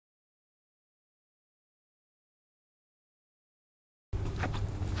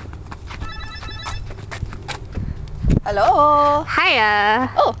Hello. Hiya.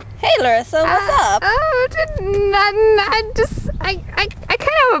 Oh, hey Larissa, what's up? Oh, I kind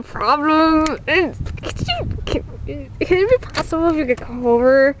of have a problem. Can it be possible if you could come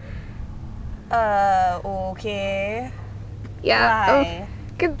over? Okay. Yeah. Why?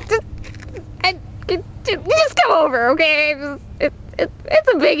 Just come over, okay? It's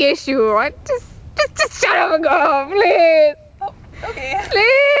a big issue. Just shut up and go, please. Oh, okay.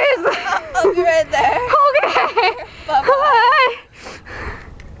 Please. I'll be right there. Okay. Bye-bye. Bye.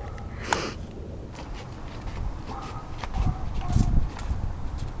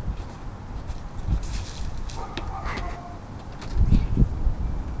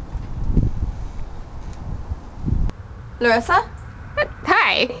 Larissa?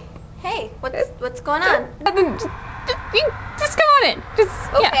 Hi. Hey, what's going on? Just come on in.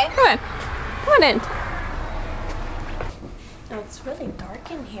 Okay. Yeah, come on. Come on in. Oh, it's really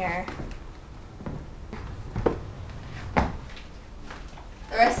dark in here.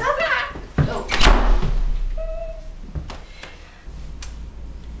 Larissa? Oh.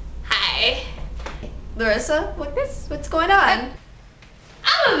 Hi. Larissa, what's going on?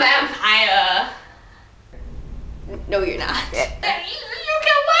 I'm a vampire. No, you're not. You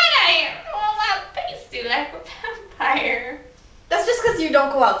know what I am? Well, I'm pasty like a vampire. That's just because you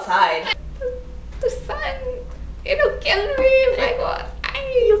don't go outside. The sun, it'll kill me if I go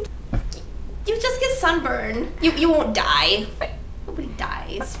outside. You just get sunburned. You won't die. Nobody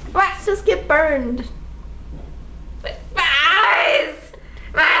dies. Rats just get burned. But my eyes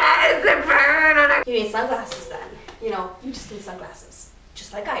are burned. You need sunglasses then. You know, you just need sunglasses.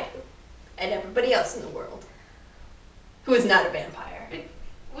 Just like I do. And everybody else in the world. Who is not a vampire.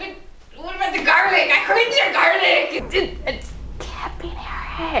 What about the garlic? I cringe at garlic. It's can't be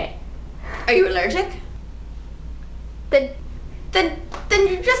near it. Are you allergic? Then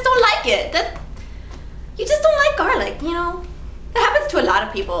you just don't like it. You just don't like garlic, you know? That happens to a lot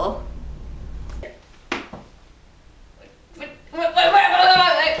of people. The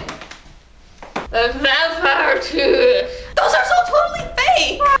vampire too. Those are so totally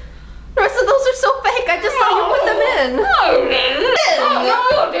fake! Marissa, those are so fake. I just saw you put them in.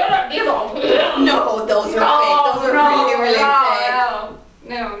 No, those are fake. Those are really fake.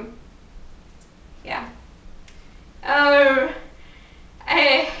 No. Yeah. I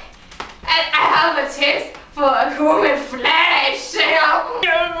have a taste for human flesh. Don't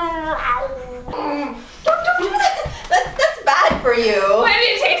do that. That's bad for you. Why did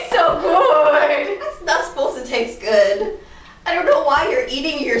it taste so good? That's not supposed to taste good. I don't know why you're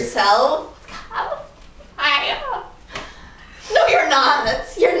eating yourself. No, you're not.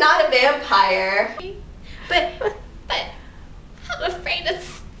 You're not a vampire. But I'm afraid of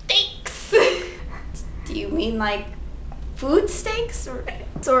steaks. Do you mean like food steaks or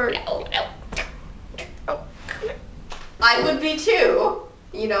No. I would be too,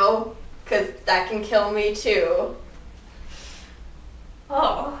 you know, because that can kill me too.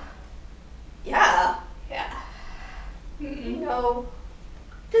 Oh. Yeah. Yeah. You know,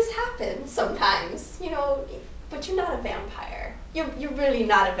 this happens sometimes, you know, but you're not a vampire. You're really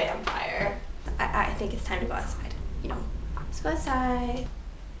not a vampire. I think it's time to go outside, you know. Let's go outside.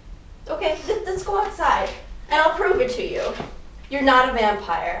 Okay, let's go outside, and I'll prove it to you. You're not a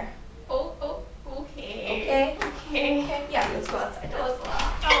vampire. Okay. Okay? Okay. Okay, yeah, let's go outside. That was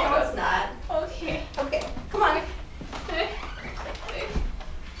loud. No, it's not. Okay. Okay, come on.